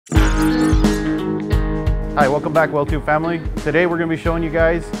Hi, welcome back, WeldTube family. Today we're going to be showing you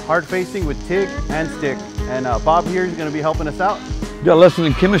guys hard facing with TIG and stick. And Bob here is going to be helping us out. You got a lesson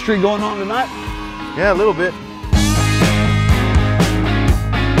in chemistry going on tonight? Yeah, a little bit.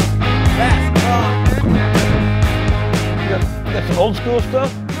 You got some old school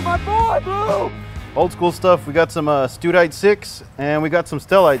stuff? You're my boy, Blue! Old school stuff. We got some STELLITE 6 and we got some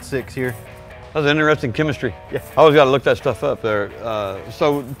STELLITE 6 here. That's interesting chemistry. Yeah. I always got to look that stuff up there.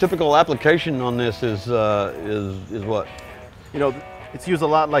 So typical application on this is what? You know, it's used a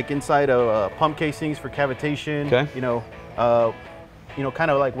lot like inside of pump casings for cavitation. Okay. You know,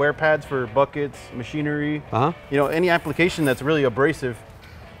 kind of like wear pads for buckets, machinery. Uh-huh. You know, any application that's really abrasive.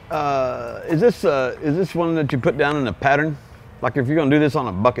 Is this one that you put down in a pattern? Like if you're gonna do this on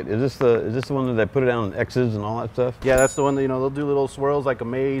a bucket, is this the one that they put it down in X's and all that stuff? Yeah, that's the one that, you know, they'll do little swirls like a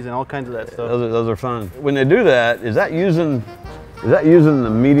maze and all kinds of that stuff. Those are fun. When they do that, is that using the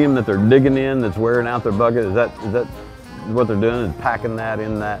medium that they're digging in that's wearing out their bucket? Is that what they're doing, is packing that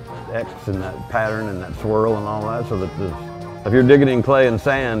in that X and that pattern and that swirl and all that, so that if you're digging in clay and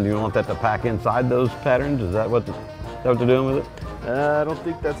sand, you want that to pack inside those patterns? Is that what they're doing with it? I don't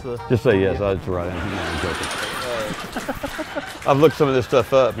think that's a... Just say yes, that's right. I'm joking. I've looked some of this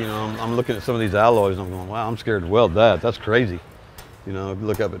stuff up, you know, I'm looking at some of these alloys and I'm going, wow, I'm scared to weld that. That's crazy. You know,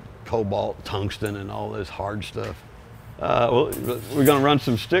 look up at cobalt, tungsten, and all this hard stuff. Well, we're gonna run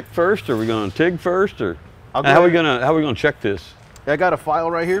some stick first, or we're gonna TIG first, or how are we gonna check this? I got a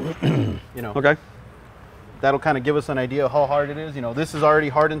file right here. You know. Okay. That'll kind of give us an idea of how hard it is. You know, this is already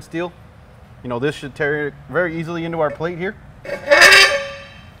hardened steel. You know, this should tear very easily into our plate here.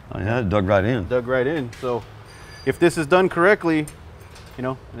 Oh yeah, it dug right in. Dug right in. So if this is done correctly, you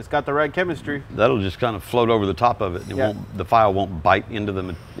know, and it's got the right chemistry, that'll just kind of float over the top of it. The file won't bite into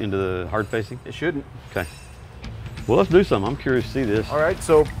the hard facing? It shouldn't. Okay. Well, let's do some. I'm curious to see this. All right,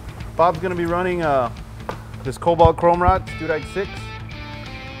 so Bob's gonna be running this cobalt chrome rod, STELLITE 6.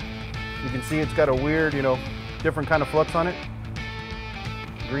 You can see it's got a weird, you know, different kind of flux on it.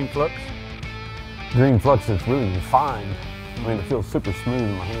 Green flux. Green flux is really refined. I mean, it feels super smooth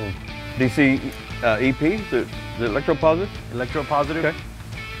in my hand. DC EP, the electropositive? Electropositive. Okay.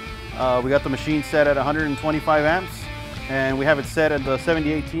 We got the machine set at 125 amps, and we have it set at the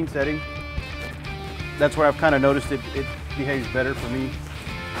 7018 setting. That's where I've kind of noticed it behaves better for me.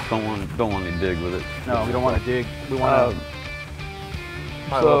 Don't want to dig with it. No, we don't want to dig. We want to.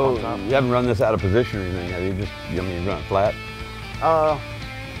 So you haven't run this out of position or anything, have you? You run it flat?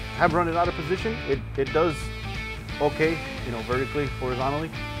 Have run it out of position. It does okay, you know, vertically,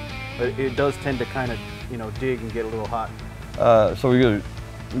 horizontally, but it does tend to kind of, you know, dig and get a little hot. So we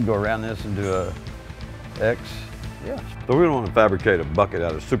go around this and do a X. Yeah. So we don't want to fabricate a bucket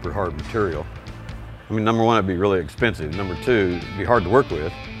out of super hard material. I mean, number one, it'd be really expensive. Number two, it'd be hard to work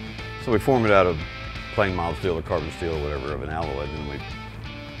with. So we form it out of plain mild steel or carbon steel or whatever of an alloy, and then we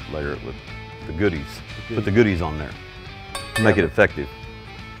layer it with the goodies. Put the goodies on there to make it effective.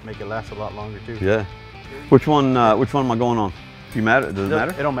 Make it last a lot longer too. Yeah. Which one am I going on? Does it matter?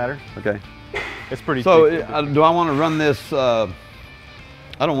 It don't matter. Okay. It's pretty. So do I want to run this? I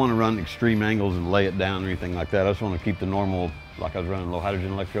don't want to run extreme angles and lay it down or anything like that. I just want to keep the normal, like I was running low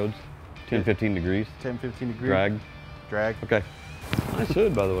hydrogen electrodes, 10, 15 degrees. 10, 15 degrees. Drag. Okay. Nice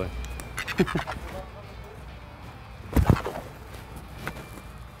hood, by the way.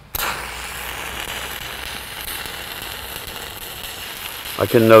 I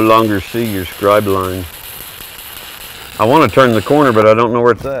can no longer see your scribe line. I want to turn the corner, but I don't know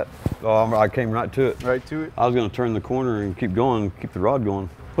where it's at. Oh, I came right to it. Right to it? I was going to turn the corner and keep going, keep the rod going.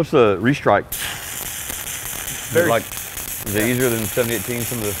 What's the restrike? Is it easier than 718,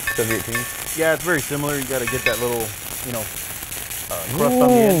 some of the 718s? Yeah, it's very similar. You got to get that little, you know, crust on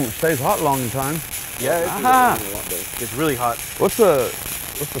the end. Stays hot long time. Yeah, it's really hot. What's the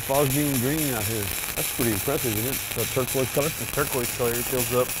phosgene green out here? That's pretty impressive, isn't it? That turquoise color? The turquoise color, it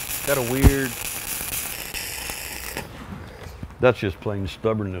builds up. Got a weird... That's just plain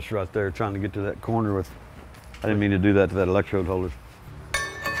stubbornness right there, trying to get to that corner with... I didn't mean to do that to that electrode holder.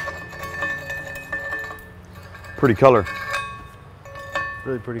 Pretty color.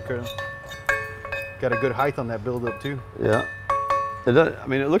 Really pretty color. Got a good height on that build-up too. Yeah. It does, I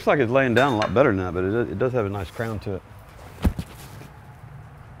mean, it looks like it's laying down a lot better than that, but it does have a nice crown to it.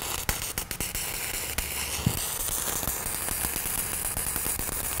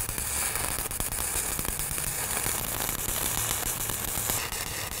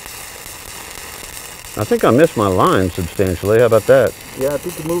 I think I missed my line substantially. How about that? Yeah, I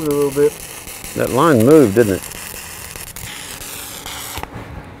think it moved a little bit. That line moved, didn't it?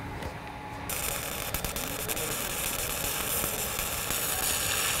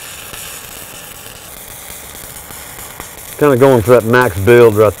 Kind of going for that max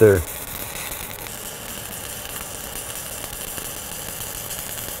build right there.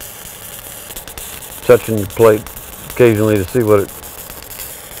 Touching the plate occasionally to see what it.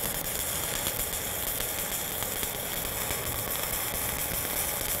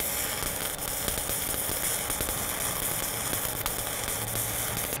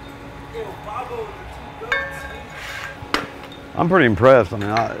 I'm pretty impressed. I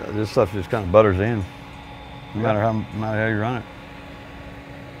mean, this stuff just kind of butters in, no matter how you run it.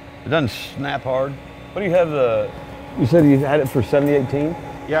 It doesn't snap hard. What do you have you said you had it for 7018?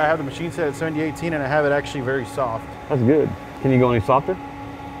 Yeah, I have the machine set at 7018 and I have it actually very soft. That's good. Can you go any softer?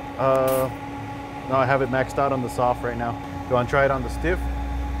 No, I have it maxed out on the soft right now. Do you want to try it on the stiff?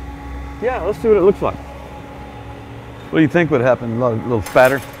 Yeah, let's see what it looks like. What do you think would happen? A little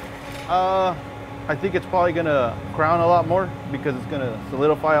fatter? I think it's probably gonna crown a lot more because it's gonna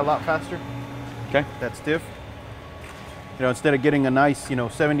solidify a lot faster. Okay. That stiff. You know, instead of getting a nice,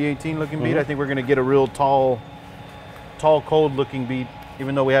 7018 looking bead, I think we're gonna get a real tall, cold looking bead,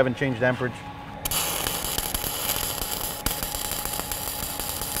 even though we haven't changed amperage.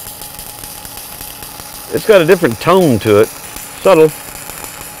 It's got a different tone to it. Subtle.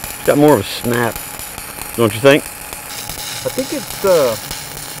 It's got more of a snap, don't you think? I think it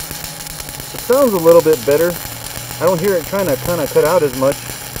sounds a little bit better. I don't hear it trying to kind of cut out as much.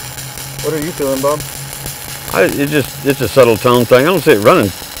 What are you feeling, Bob? It's a subtle tone thing. I don't see it running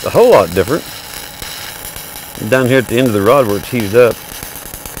a whole lot different. Down here at the end of the rod where it's heated up.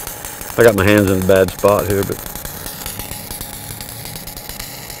 I got my hands in a bad spot here, but.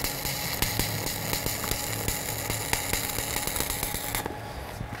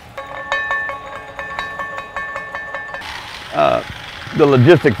 The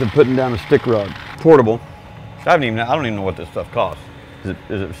logistics of putting down a stick rod, portable. I don't even know what this stuff costs. Is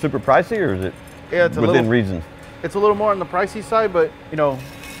it super pricey or is it within reason? It's a little more on the pricey side, but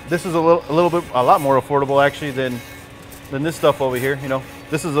this is a lot more affordable actually than this stuff over here.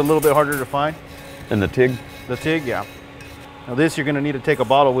 This is a little bit harder to find. And the TIG? The TIG, yeah. Now this you're gonna need to take a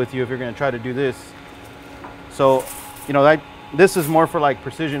bottle with you if you're gonna try to do this. So, this is more for like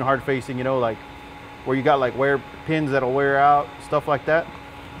precision hard facing, like where you got like wear pins that'll wear out, stuff like that.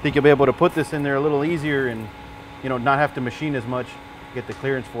 I think you'll be able to put this in there a little easier and not have to machine as much, get the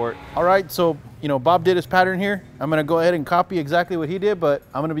clearance for it. All right, so Bob did his pattern here. I'm gonna go ahead and copy exactly what he did, but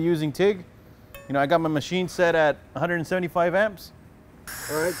I'm gonna be using TIG. I got my machine set at 175 amps.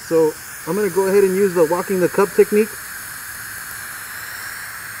 All right, so I'm gonna go ahead and use the walking the cup technique.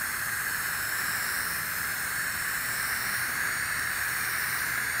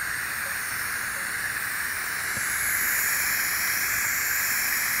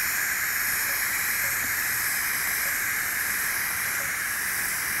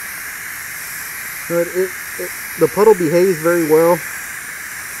 The puddle behaves very well.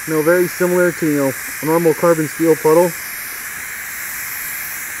 Very similar to a normal carbon steel puddle.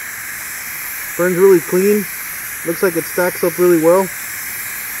 Burns really clean. Looks like it stacks up really well.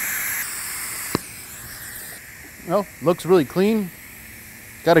 Well, looks really clean.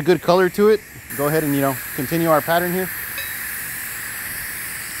 Got a good color to it. Go ahead and continue our pattern here.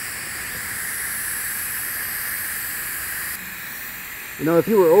 If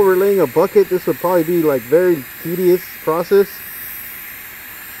you were overlaying a bucket, this would probably be like very tedious process.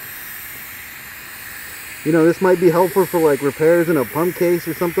 This might be helpful for like repairs in a pump case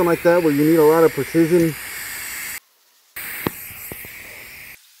or something like that where you need a lot of precision.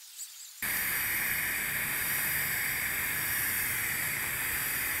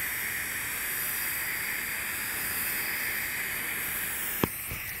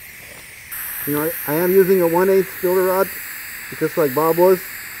 I am using a 1/8 filter rod, just like Bob was.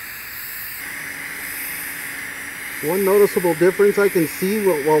 One noticeable difference I can see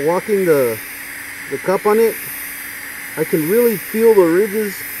while walking the cup on it, I can really feel the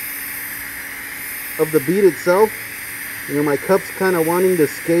ridges of the bead itself. My cup's kind of wanting to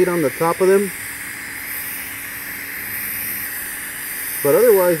skate on the top of them. But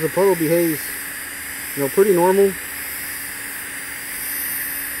otherwise the puddle behaves, pretty normal.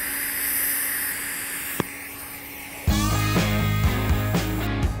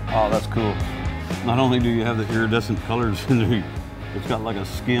 Oh, that's cool. Not only do you have the iridescent colors in there, it's got like a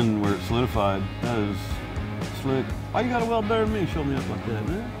skin where it's solidified. That is slick. Why you gotta weld better than me? Show me up like that,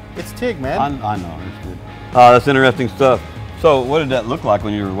 man. It's TIG, man. I know, it's good. That's interesting stuff. So what did that look like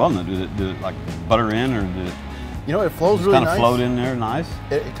when you were welding it? Did it like butter in or did it? It flows really nice. Kind of float in there nice?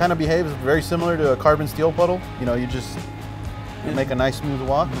 It kind of behaves very similar to a carbon steel puddle. You just make a nice smooth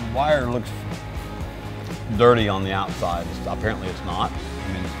walk. The wire looks dirty on the outside. Apparently it's not.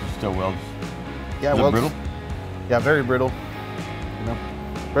 I mean, it's still welds. Yeah, is it brittle? Yeah, very brittle. You know,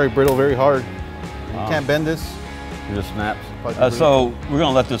 very brittle, very hard. You Wow. can't bend this. It just snaps. Probably So we're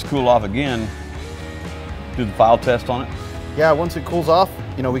gonna let this cool off again. Do the file test on it. Yeah, once it cools off,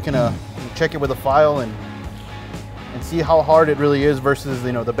 you know, we can check it with a file and see how hard it really is versus,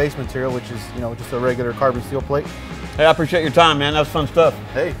 you know, the base material, which is, you know, just a regular carbon steel plate. Hey, I appreciate your time, man. That was fun stuff.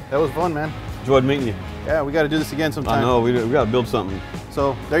 Hey, that was fun, man. Enjoyed meeting you. Yeah, we got to do this again sometime. I know, we got to build something.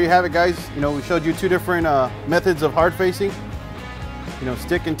 So there you have it, guys. You know, we showed you two different methods of hard facing. You know,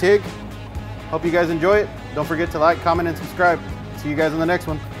 stick and TIG. Hope you guys enjoy it. Don't forget to like, comment, and subscribe. See you guys in the next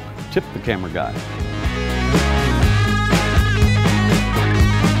one. Tip the camera guy.